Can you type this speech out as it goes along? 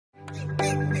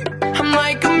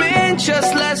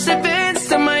just less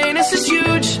advanced and my anus is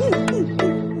huge.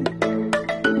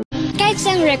 Kahit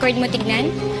saan record mo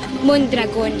tignan,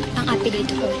 Mondragon ang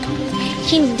apelido ko.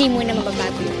 Hindi mo na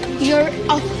mababago. You're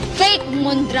a fake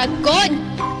Mondragon!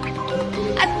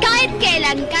 At kahit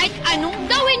kailan, kahit anong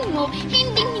gawin mo,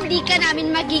 hindi ka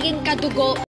namin magiging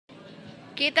kadugo.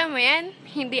 Kita mo yan?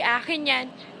 Hindi akin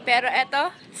yan. Pero eto,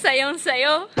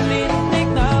 sayong-sayo.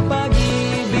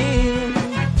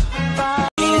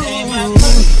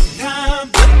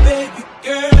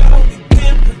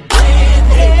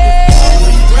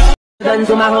 Run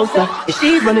to my holster,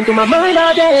 she running through my mind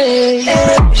all day.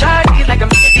 Shawty like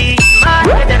I'm 50, my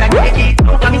head that I can't keep.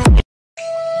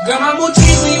 Girl, my mood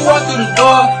changed when you walked through the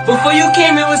door. Before you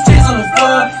came, it was tears on the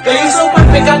floor. Girl, you so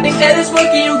perfect, I think that it's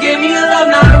working. You gave me a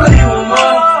love, now I really want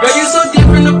more. Girl, you so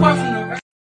different apart from the rest.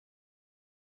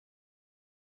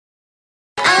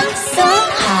 I'm so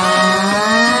high.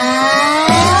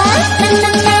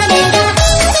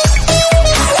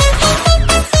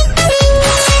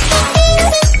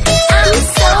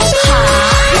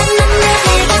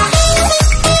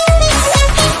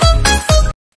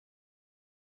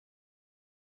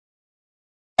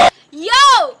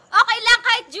 Yo! Okay lang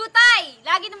kahit jutay!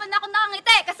 Lagi naman ako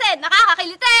nakangiti kasi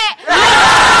nakakakiliti!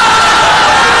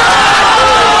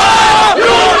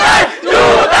 Jutay!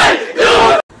 Jutay!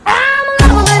 Jutay! I'm a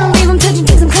lover, I don't leave him touching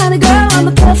cause I'm kinda girl. I'm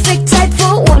the perfect type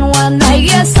for one night.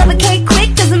 Yeah, suffocate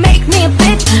quick doesn't make me a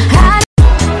bitch.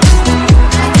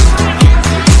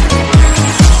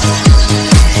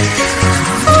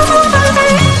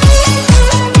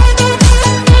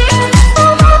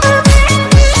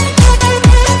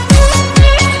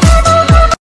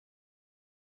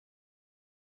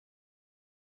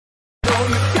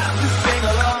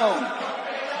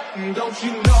 Don't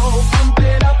you know, pump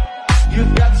it up, you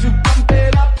got to pump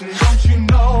it up. Don't you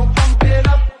know, pump it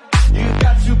up, you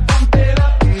got to pump it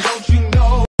up. Don't you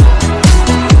know?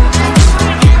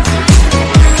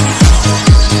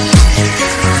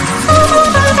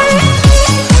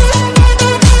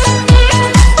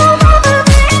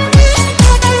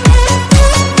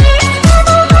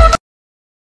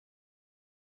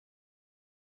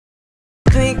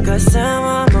 Tuwing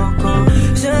kasama mo ko,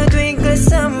 sa tuwing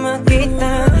kasama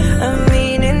kita,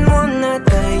 aminin mo na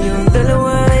tayong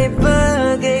dalawa ay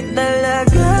bagay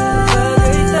talaga.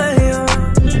 Bagay tayo,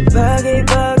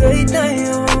 bagay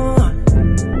tayo.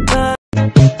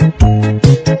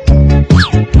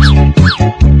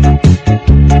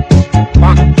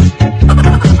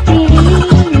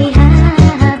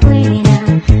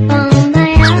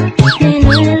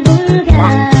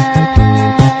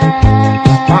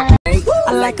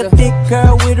 I like a thick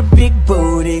girl with a big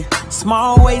booty,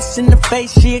 small waist in the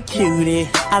face, she a cutie.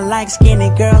 I like skinny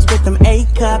girls with them A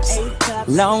cups,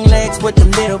 long legs with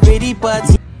them little bitty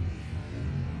butts.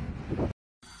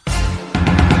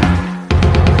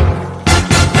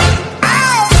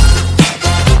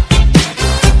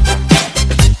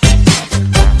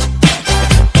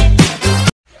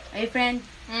 Hey friend,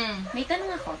 may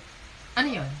tanong ako. Ano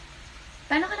yun?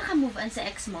 Paano ka naka-move on sa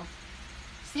ex mo?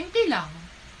 Simple lang.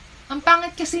 Ang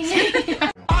pangit kasi niya.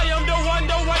 I am the one,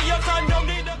 the way you can don't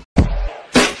need the...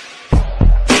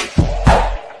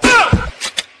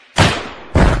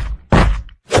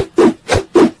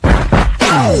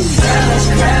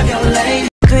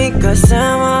 Tuwing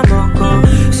kasama mo ko,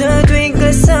 sa tuwing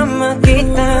kasama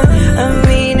kita,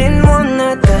 aminin mo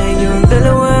na tayong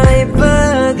dalawa ay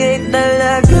bagay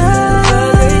talaga.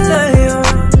 Bagay tayo,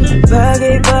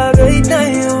 bagay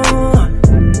tayo,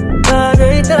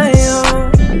 bagay tayo,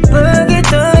 bagay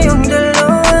tayong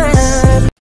dalawa.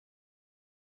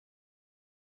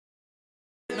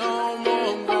 No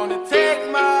more, I'm gonna take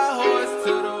my horse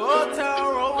to the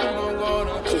hotel room. I'm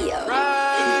gonna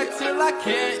ride till I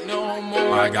can't no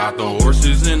more. I got the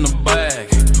horses in the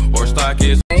back, horse stock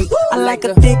is. I like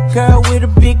a thick girl with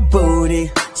a big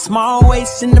booty, small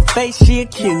waist in the face, she a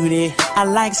cutie. I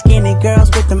like skinny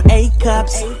girls with them A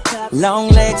cups, long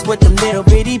legs with them little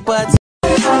bitty butts.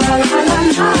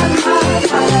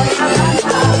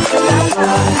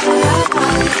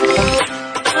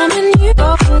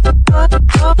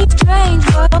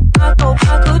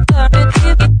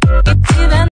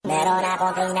 Meron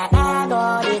akong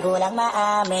tinatago, di ko lang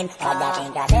maamin.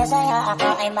 Pagdating kasi sa'yo ako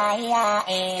ay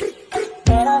mahihain.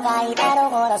 Pero kahit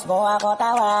anong oras mo ako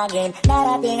tawagin,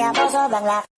 narating ako sobrang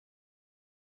laki.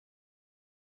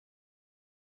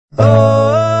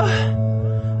 Oh,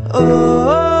 oh,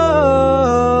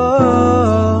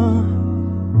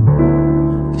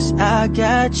 'cause I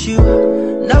got you.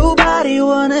 Nobody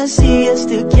wanna see us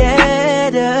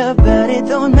together, but it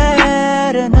don't matter.